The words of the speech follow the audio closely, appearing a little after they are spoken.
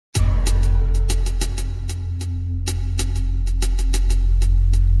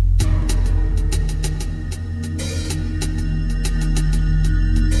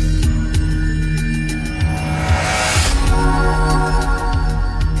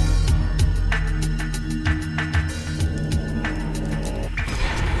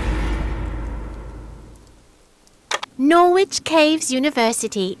Norwich Caves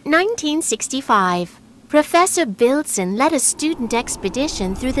University, 1965. Professor Bildson led a student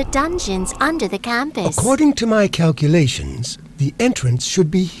expedition through the dungeons under the campus. According to my calculations, the entrance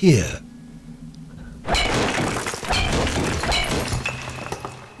should be here.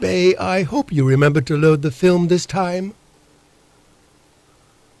 Bay, I hope you remember to load the film this time.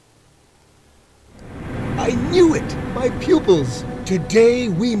 I knew it! My pupils! Today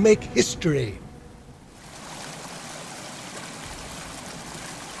we make history.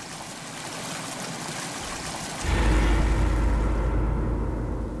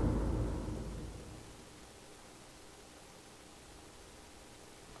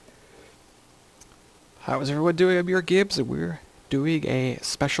 How's everyone doing? I'm YourGibs, and we're doing a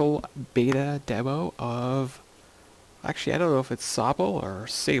special beta demo of... Actually, I don't know if it's Sable or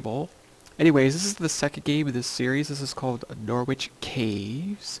Sable. Anyways, this is the second game in this series. This is called Norwich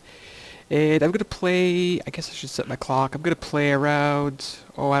Caves. And I'm going to play... I guess I should set my clock. I'm going to play around,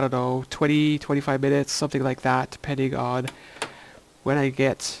 I don't know, 20, 25 minutes, something like that, depending on when I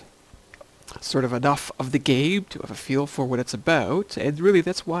get sort of enough of the game to have a feel for what it's about. And really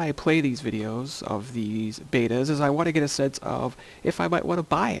that's why I play these videos of these betas, is I want to get a sense of if I might want to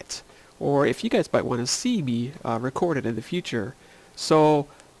buy it, or if you guys might want to see me record it in the future. So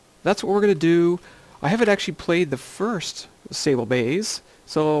that's what we're going to do. I haven't actually played the first Sable Maze,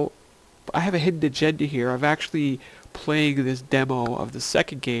 so I have a hidden agenda here. I'm actually playing this demo of the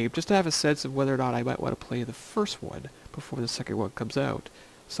second game just to have a sense of whether or not I might want to play the first one before the second one comes out.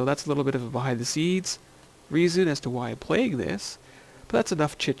 So that's a little bit of a behind the scenes reason as to why I'm playing this. But that's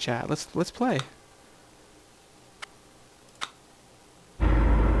enough chit chat. Let's play.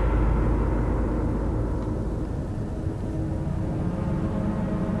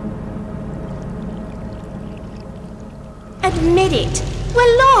 Admit it!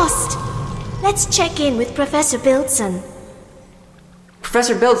 We're lost! Let's check in with Professor Bildson.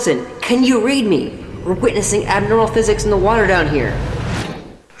 Professor Bildson, can you read me? We're witnessing abnormal physics in the water down here.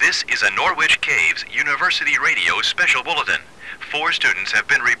 This is a Norwich Caves University Radio Special Bulletin. 4 students have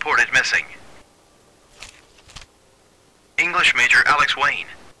been reported missing. English major Alex Wayne.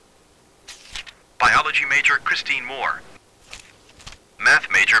 Biology major Christine Moore. Math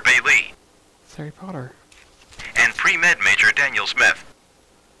major Bay Lee. It's Harry Potter. And pre-med major Daniel Smith.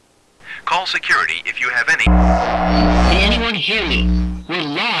 Call security if you have any... Can anyone hear me? We're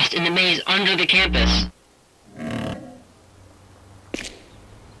lost in the maze under the campus.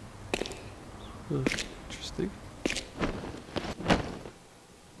 Interesting.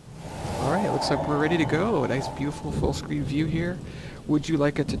 Alright, looks like we're ready to go. A nice beautiful full screen view here. Would you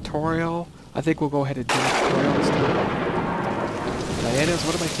like a tutorial? I think we'll go ahead and do a tutorial this time. Diana is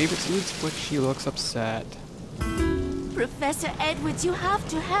one of my favorite students, but she looks upset. Professor Edwards, you have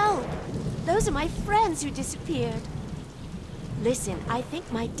to help. Those are my friends who disappeared. Listen, I think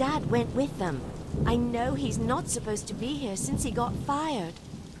my dad went with them. I know he's not supposed to be here since he got fired.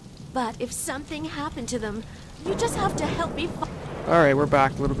 But if something happened to them, you just have to help me find... Alright, we're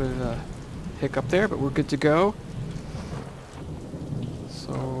back. A little bit of a hiccup there, but we're good to go.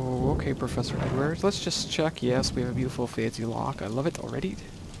 So, okay, Professor Edwards. Let's just check. Yes, we have a beautiful fancy lock. I love it already.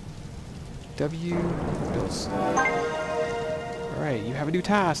 W. Bildson. Alright, you have a new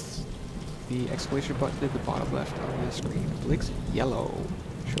task. The exclamation button at the bottom left on the screen blinks yellow.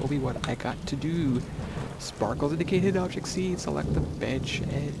 Show me what I got to do. Sparkles indicate hidden object seed. Select the bench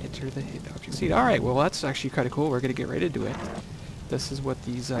and enter the hidden object seed. Alright, well that's actually kind of cool. We're going to get right into it. This is what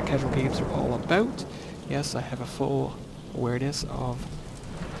these casual games are all about. Yes, I have a full awareness of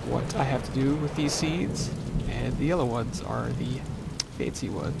what I have to do with these seeds. And the yellow ones are the fancy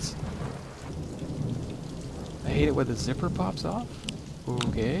ones. I hate it when the zipper pops off.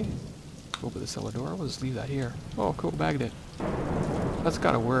 Okay. Open the cellar door. We'll just leave that here. Oh, cool magnet. That's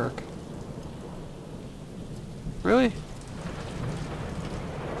gotta work. Really?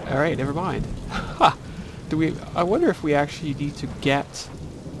 Alright, never mind. Ha! I wonder if we actually need to get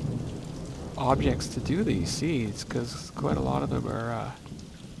objects to do these seeds, because quite a lot of them are,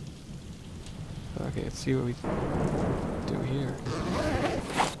 Okay, let's see what we do here.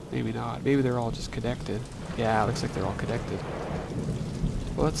 Maybe not. Maybe they're all just connected. Yeah, looks like they're all connected.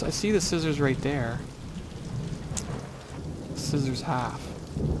 Well, I see the scissors right there. Scissors half.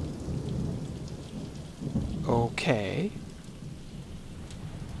 Okay.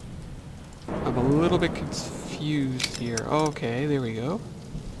 I'm a little bit confused here. Okay, there we go.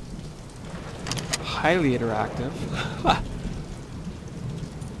 Highly interactive. Well,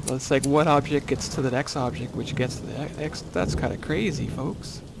 it's like one object gets to the next object, which gets to the next. That's kind of crazy,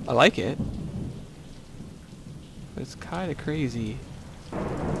 folks. I like it. But it's kind of crazy.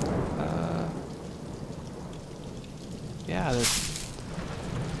 Yeah,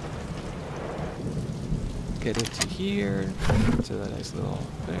 get into here, to the nice little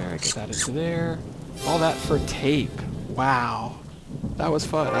there, get that into there. All that for tape. Wow. That was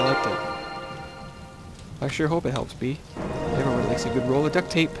fun, I liked it. I sure hope it helps me. Everyone likes a good roll of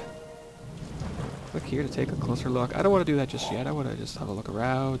duct tape. Click here to take a closer look. I don't want to do that just yet, I want to just have a look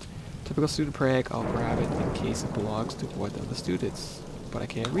around. Typical student prank, I'll grab it in case it belongs to one of the students. But I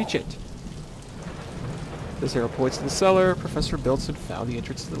can't reach it. This arrow points to the cellar. Professor Bildson found the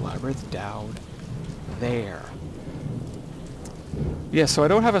entrance to the labyrinth down there. Yeah, so I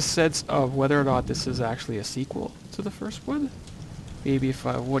don't have a sense of whether or not this is actually a sequel to the first one. Maybe if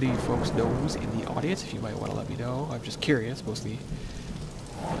one of you folks knows in the audience, if you might want to let me know. I'm just curious, mostly.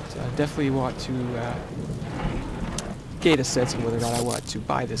 But definitely want to gain a sense of whether or not I want to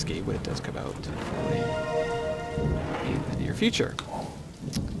buy this game when it does come out in the near future.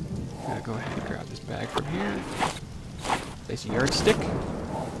 I'm gonna go ahead and grab this bag from here. Nice yardstick.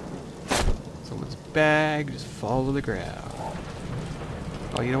 Someone's bag just falls to the ground.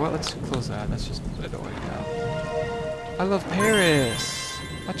 Oh, you know what? Let's close that. That's just annoying now. I love Paris!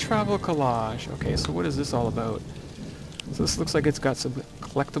 A travel collage. Okay, so what is this all about? So this looks like it's got some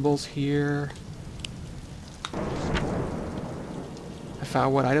collectibles here. I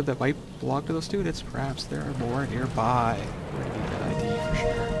found one item that might belong to those students. Perhaps there are more nearby. We're gonna need that ID for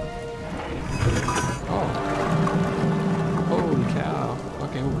sure. Oh. Holy cow.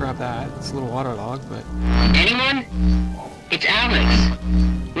 Okay, we'll grab that. It's a little waterlogged, but... Anyone? It's Alex.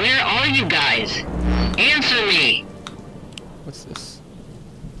 Where are you guys? Answer me! What's this?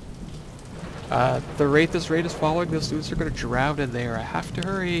 The rate this raid is following, the students are going to drown in there. I have to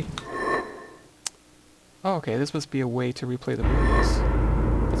hurry. Oh, okay, this must be a way to replay the movies.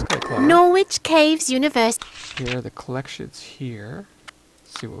 That's kind of clever. Norwich Caves University. Here are the collections here.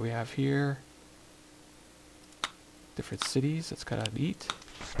 Let's see what we have here. Different cities, that's kind of neat.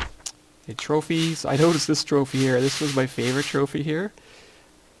 And trophies. I noticed this trophy here. This was my favorite trophy here.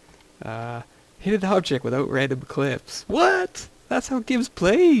 Hidden object without random clips. What? That's how Gibbs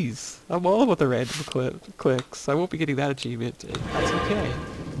plays. I'm all about the random clicks. I won't be getting that achievement, and that's okay.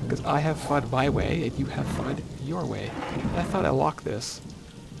 Because I have fun my way, and you have fun your way. And I thought I locked this.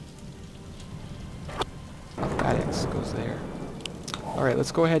 Mathematics goes there. Alright,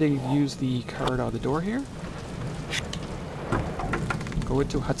 let's go ahead and use the card on the door here. Go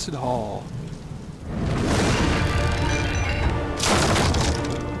into Hudson Hall.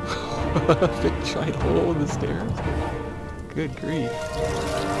 Big giant hole in the stairs. Good grief.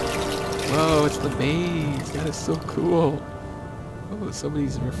 Whoa, it's the maze. That is so cool. Oh,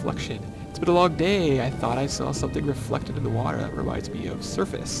 somebody's reflection. It's been a long day. I thought I saw something reflected in the water that reminds me of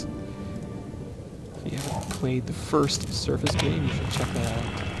Surface. If you haven't played the first Surface game, you should check that out.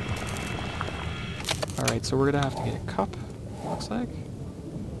 Alright, so we're gonna have to get a cup, looks like.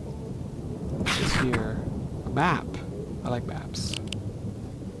 What's this here? A map. I like maps.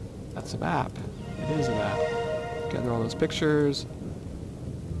 That's a map. It is a map. Gather all those pictures.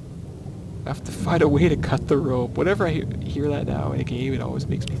 I have to find a way to cut the rope. Whenever I hear that now in a game, it always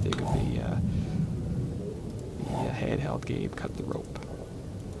makes me think of the handheld game, Cut the Rope.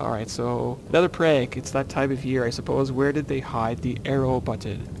 Alright, so another prank. It's that time of year, I suppose. Where did they hide the arrow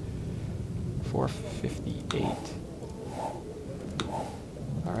button? 4:58.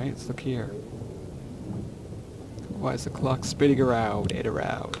 Alright, let's look here. Why is the clock spinning around and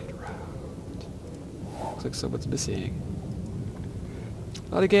around and around? Looks like someone's missing.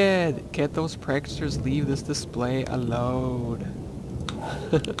 Not again! Can't those pranksters leave this display alone?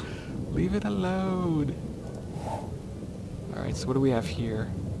 Leave it alone! Alright, so what do we have here?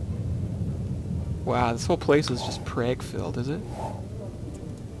 Wow, this whole place is just prank-filled, is it?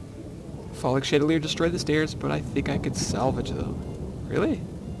 Falling chandelier destroyed the stairs, but I think I could salvage them. Really?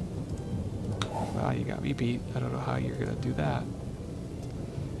 Wow, you got me beat. I don't know how you're gonna do that.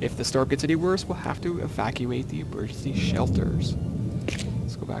 If the storm gets any worse, we'll have to evacuate the emergency shelters.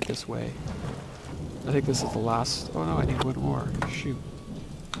 Let's go back this way. I think this is the last... Oh no, I need one more. Shoot.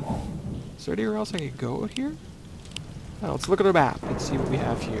 Is there anywhere else I can go out here? Oh, let's look at our map and see what we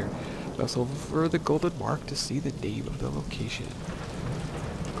have here. Mouse over the golden mark to see the name of the location.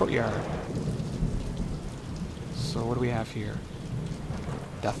 Courtyard. So what do we have here?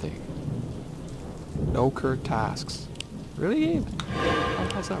 Nothing. No current tasks. Really, game? How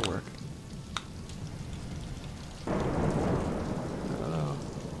does that work? I don't know.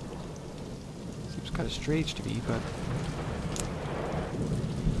 Seems kind of strange to me, but...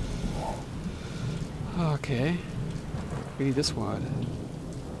 Okay. We need this one.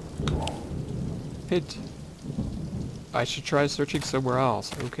 Hint. I should try searching somewhere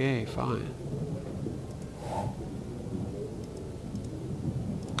else. Okay, fine.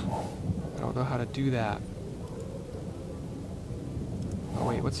 don't know how to do that. Oh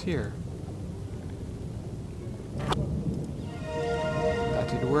wait, what's here? That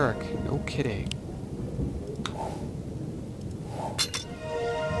didn't work. No kidding.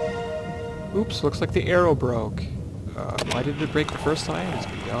 Oops, looks like the arrow broke. Why didn't it break the first time? It's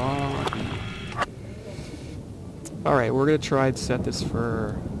beyond me. Alright, we're gonna try and set this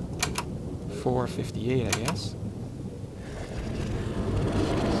for 458, I guess.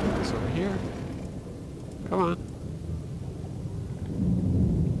 Set this over here. Come on.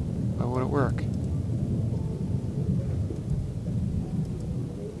 Why won't it work?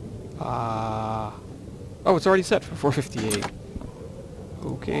 Oh, it's already set for 458.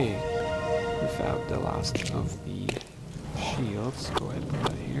 Okay. We found the last of the shields. Go ahead and put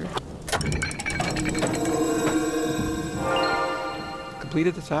that here.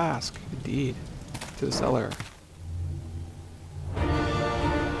 Completed the task. Indeed. To the cellar.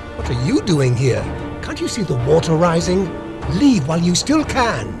 What are you doing here? Can't you see the water rising? Leave while you still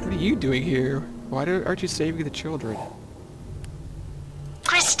can. What are you doing here? Why aren't you saving the children?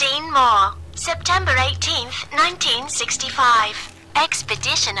 Christine Moore, September 18th, 1965.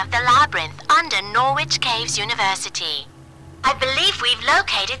 Expedition of the Labyrinth under Norwich Caves University. I believe we've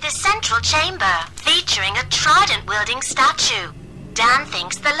located the central chamber, featuring a trident-wielding statue. Dan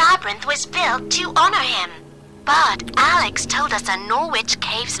thinks the labyrinth was built to honor him. But Alex told us a Norwich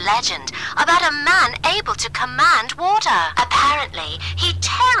Caves legend about a man able to command water. Apparently, he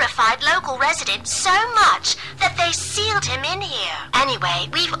terrified local residents so much that they sealed him in here. Anyway,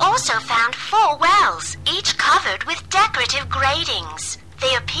 we've also found 4 wells, each covered with decorative gratings.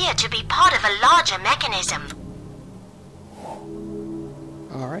 They appear to be part of a larger mechanism.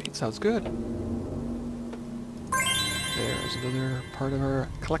 Alright, sounds good. There's another part of our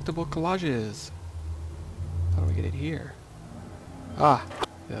collectible collages. How do we get it here? Ah,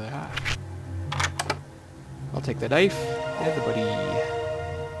 the other half. I'll take the knife and the buddy.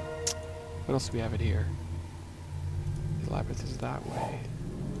 What else do we have in here? The labyrinth is that way.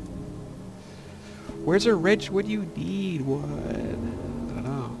 Where's a wrench when you need one? I don't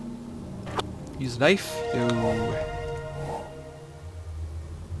know. Use knife? No.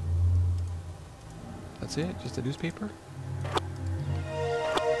 That's it? Just a newspaper?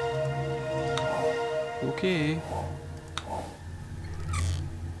 Okay.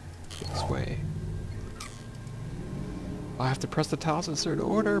 This way. I have to press the tiles in a certain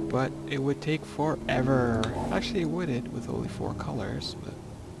order, but it would take forever. Actually, it wouldn't with only 4 colors, but...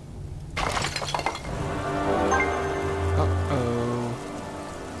 Uh-oh.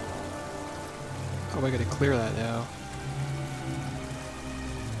 How am I gonna clear that now?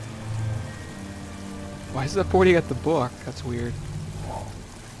 Why is that pointing at the book? That's weird.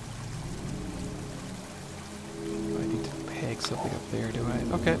 I need to peg something up there, do I?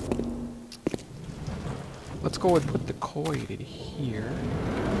 Okay. Let's go and put the coin in here.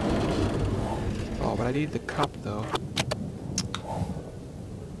 Oh, but I need the cup, though.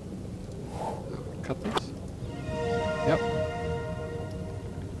 Cut this? Yep.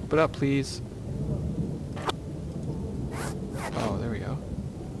 Open up, please. Oh, there we go.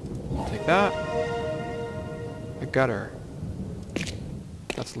 I'll take that. A gutter.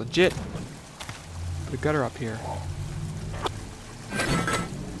 That's legit. Put a gutter up here.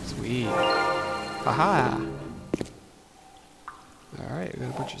 Sweet. Haha! Alright, we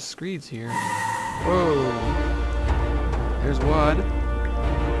got a bunch of screens here. Whoa! There's one.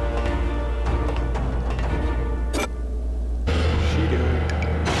 What's she doing?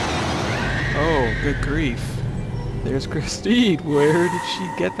 Oh, good grief. There's Christine. Where did she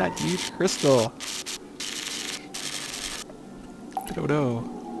get that huge crystal? I don't know.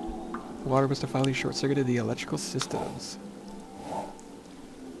 The water must have finally short-circuited the electrical systems.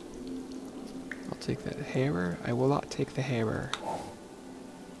 I'll take that hammer. I will not take the hammer.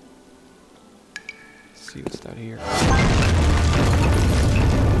 Let's see what's down here.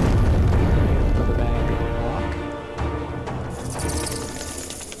 Another bag of rock.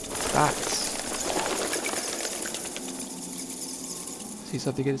 Facts. See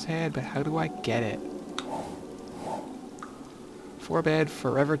something in his hand, but how do I get it? 4-bed,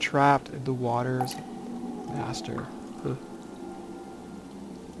 forever trapped in the water's master. Huh.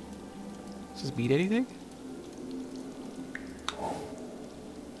 Does this mean anything?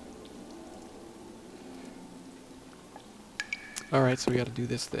 Alright, so we gotta do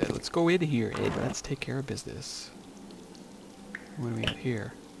this then. Let's go in here and let's take care of business. What do we have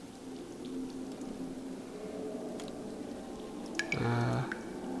here?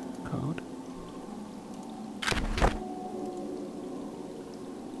 Code.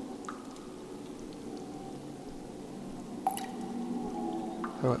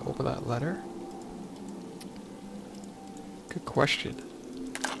 How do I open that letter? Good question.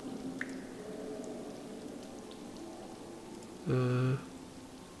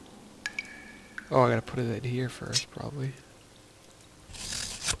 Oh, I gotta put it in here first, probably.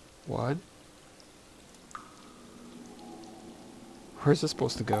 1. Where's this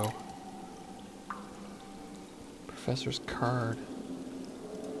supposed to go? Professor's card.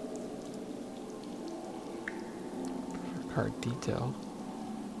 Card detail.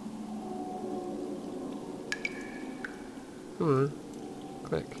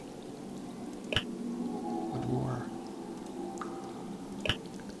 Click. One more.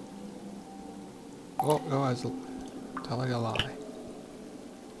 Oh, no, I was telling a lie.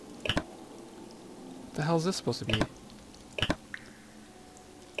 What the hell is this supposed to be?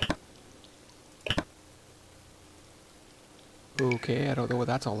 Okay, I don't know what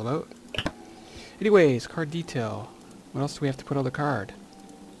that's all about. Anyways, card detail. What else do we have to put on the card?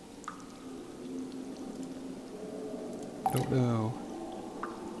 Don't know.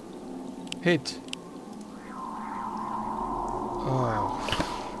 Hint. Oh.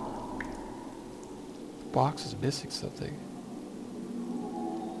 The box is missing something.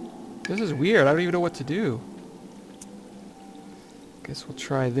 This is weird. I don't even know what to do. Guess we'll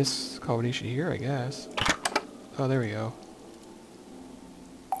try this combination here, I guess. Oh, there we go.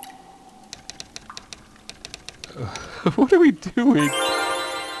 What are we doing?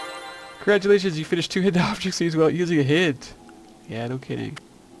 Congratulations, you finished 2 hidden objects without using a hint. Yeah, no kidding.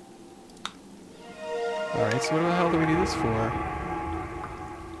 Alright, so what the hell do we need this for?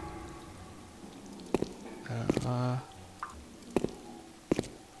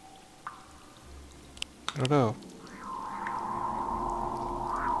 I don't know.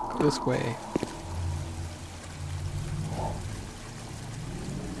 Go this way.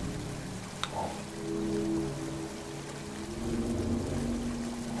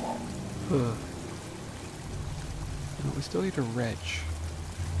 Huh. No, we still need a wrench.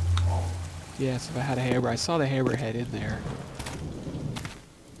 Yes, if I had a hammer. I saw the hammerhead in there.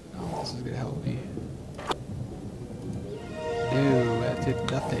 Oh, this is gonna help me. No, that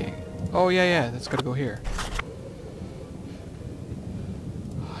did nothing. Oh, yeah, that's gonna go here.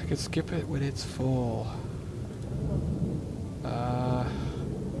 I can skip it when it's full.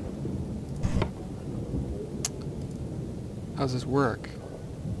 How's this work?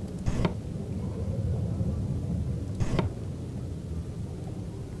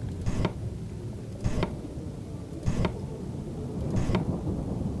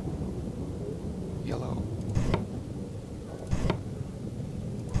 Yellow.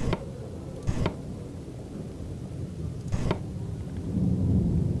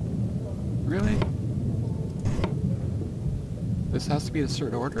 Really? This has to be in a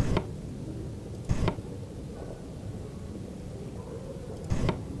certain order?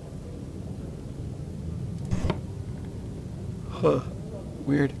 Huh.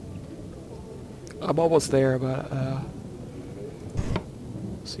 Weird. I'm almost there, but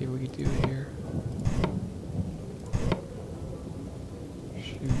see what we can do here.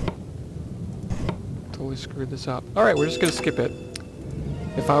 Shoot. Totally screwed this up. Alright, we're just gonna skip it.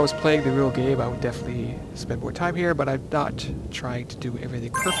 If I was playing the real game, I would definitely spend more time here, but I'm not trying to do everything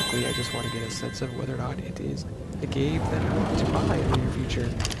perfectly. I just want to get a sense of whether or not it is a game that I want to buy in the near future.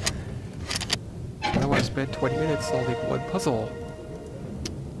 I don't want to spend 20 minutes solving one puzzle.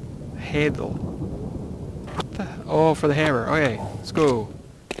 Handle. What the? Oh, for the hammer. Okay, let's go.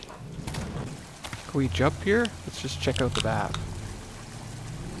 Can we jump here? Let's just check out the map.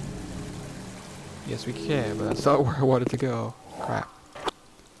 Yes, we can, but that's not where I wanted to go. Crap.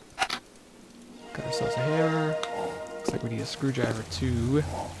 Got ourselves a hammer. Looks like we need a screwdriver too.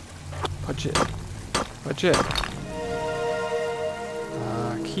 Punch it. Punch it.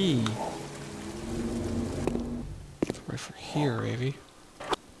 Key. Right for here, maybe.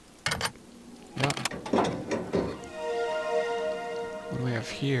 Yep. What do we have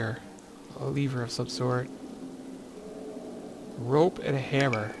here? A lever of some sort. Rope and a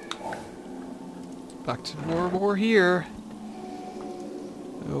hammer. Back to more here.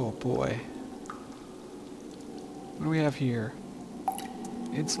 Oh boy. What do we have here?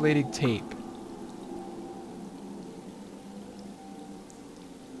 Insulating tape.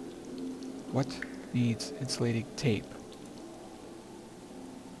 What needs insulating tape?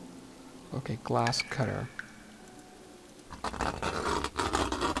 Okay, glass cutter.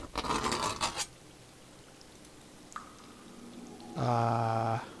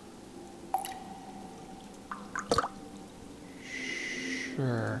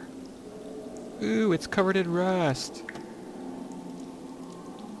 Sure. Ooh, it's covered in rust.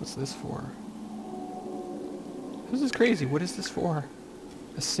 What's this for? This is crazy. What is this for?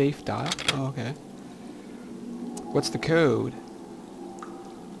 A safe dial? Oh, okay. What's the code?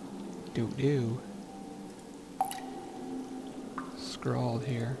 Do. Scrawled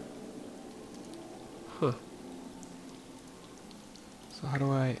here. Huh. So how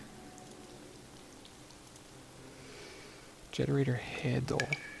do I... Generator handle.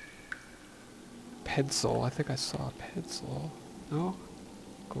 Pencil. I think I saw a pencil. No?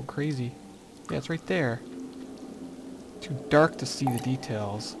 Go crazy. Yeah, it's right there. Too dark to see the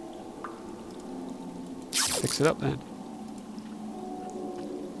details. Fix it up then.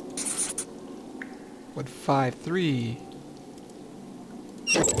 153.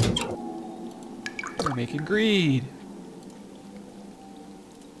 We're making greed.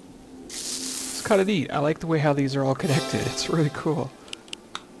 It's kind of neat. I like the way how these are all connected. It's really cool.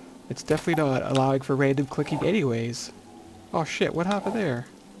 It's definitely not allowing for random clicking anyways. Oh shit, what happened there?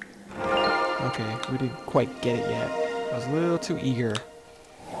 Okay, we didn't quite get it yet. I was a little too eager.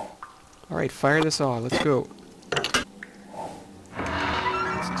 Alright, fire this on. Let's go.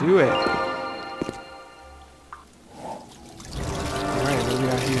 Let's do it. Alright, what do we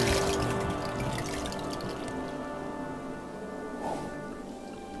got here?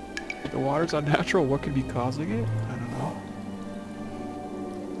 The water's unnatural. What could be causing it? I don't know.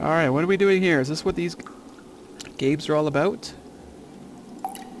 Alright, what are we doing here? Is this what these games are all about?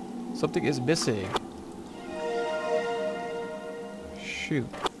 Something is missing. Shoot.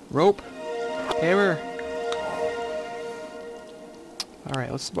 Rope. Hammer.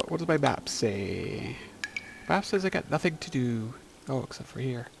 Alright, let's. What does my map say? Map says I got nothing to do. Oh, except for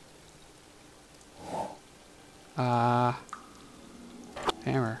here. Hammer.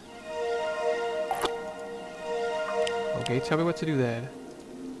 Okay, tell me what to do then.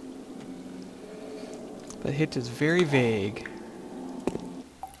 The hint is very vague.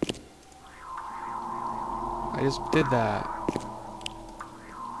 I just did that.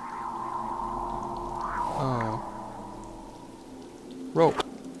 Oh. Rope.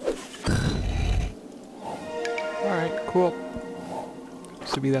 Alright, cool.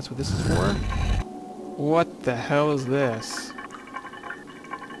 So maybe that's what this is for? What the hell is this?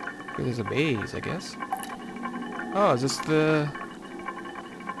 Okay, there's a maze, I guess. Oh, is this the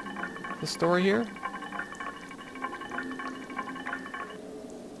story here?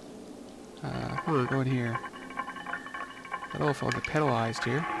 Come on, go in here. I don't know if I'll get penalized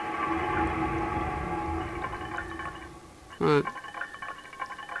here. Come on.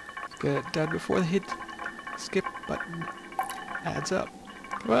 Let's get it done before the hit skip button adds up.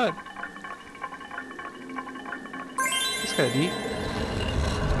 Come on. That's kind of neat.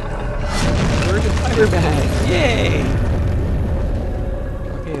 We're the fiber bag. Yay!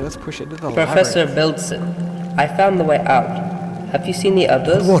 Okay, let's push it into the Professor labyrinth. Bildson, I found the way out. Have you seen the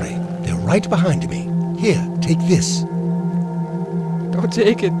others? Don't worry, they're right behind me. Here, take this. Don't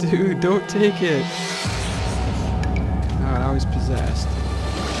take it, dude. Don't take it. Oh, now he's possessed.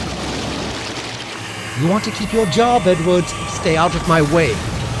 You want to keep your job, Edwards? Stay out of my way.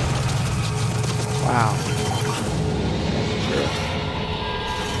 Wow.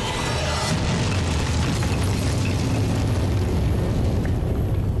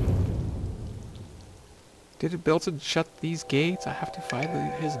 Did Bilton shut these gates? I have to find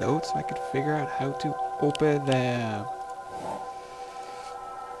his notes so I can figure out how to open them.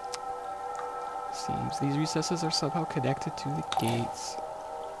 Seems these recesses are somehow connected to the gates.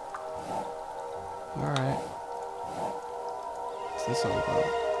 Alright. What's this all about?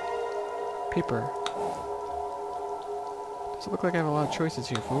 Paper. Doesn't look like I have a lot of choices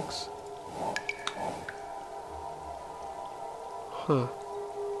here, folks. Huh.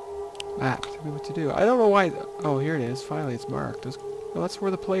 Map. Tell me what to do. I don't know why. Oh, here it is. Finally, it's marked. Well, that's where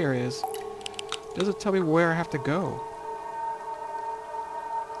the player is. It doesn't tell me where I have to go.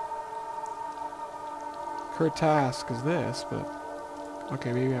 Current task is this, but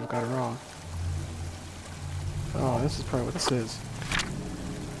okay, maybe I've got it wrong. Oh, this is probably what this is.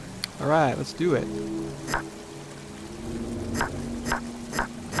 Alright, let's do it.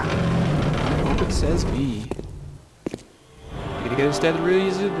 I hope it says B. You gonna get instead the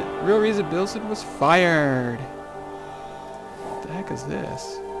real reason Bilson was fired. What the heck is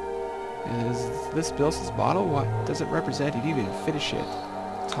this? Is this Bilson's bottle? What does it represent? He didn't even finish it.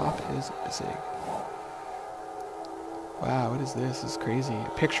 Top is missing. Wow, what is this? This is crazy. A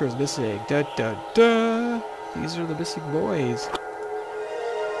picture is missing. Da da da! These are the missing boys.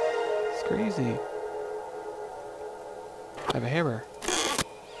 It's crazy. I have a hammer.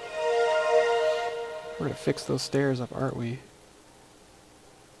 We're gonna fix those stairs up, aren't we?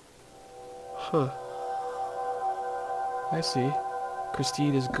 Huh. I see.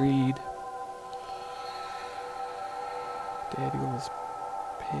 Christine is greed. Daniel's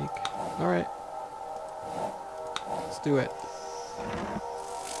Pink. Alright. Let's do it.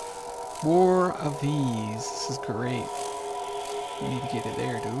 More of these. This is great. We need to get it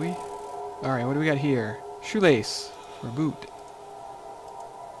there, do we? Alright, what do we got here? Shoelace. Or boot.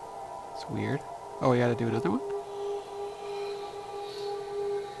 It's weird. Oh, we gotta do another one?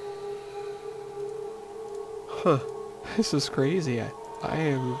 Huh. This is crazy. I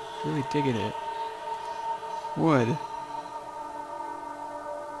am really digging it. Wood.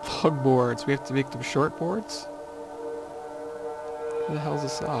 Log boards. We have to make them short boards? Where the hell's a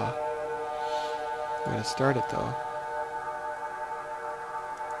saw? I'm gonna start it though.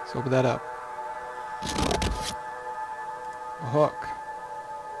 Let's open that up. A hook.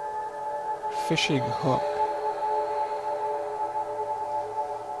 Fishing hook.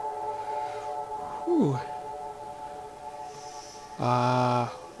 Whew.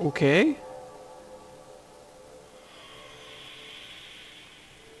 Okay.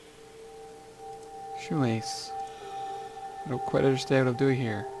 Shoelace. I don't quite understand what I'm doing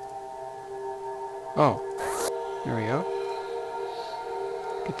here. Oh. There we go.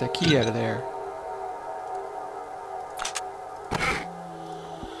 Get that key out of there.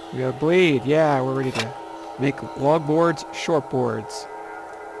 We got a blade. Yeah, we're ready to make log boards, short boards.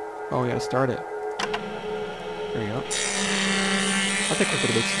 Oh, we gotta start it. There we go. I think we're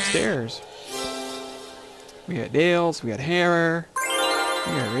gonna make some stairs. We got nails, we got hammer.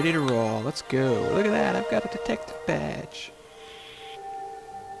 We are ready to roll. Let's go. Look at that, I've got a detective badge.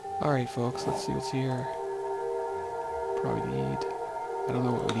 Alright folks, let's see what's here. Probably need... I don't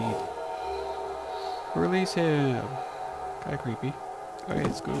know what we need. Release him. Kinda creepy. Alright,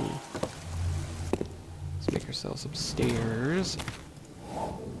 let's go. Let's make ourselves some stairs.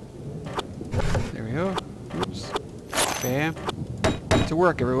 There we go. Oops. Bam. Get to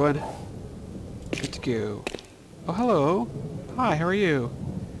work, everyone. Good to go. Oh, hello. Hi, how are you?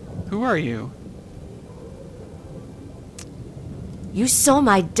 Who are you? You saw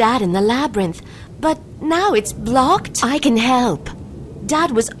my dad in the labyrinth, but now it's blocked. I can help.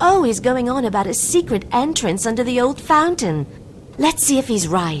 Dad was always going on about a secret entrance under the old fountain. Let's see if he's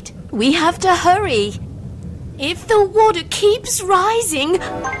right. We have to hurry. If the water keeps rising...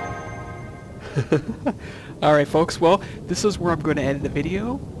 Alright folks, well, this is where I'm going to end the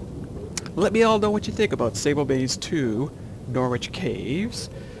video. Let me all know what you think about Sable Maze 2, Norwich Caves.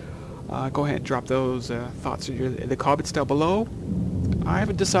 Go ahead and drop those thoughts in the comments down below. I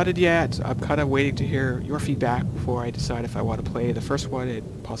haven't decided yet. I'm kind of waiting to hear your feedback before I decide if I want to play the first one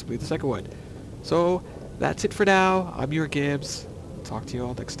and possibly the second one. So, that's it for now. I'm YourGibs. Talk to you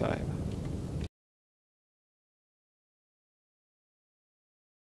all next time.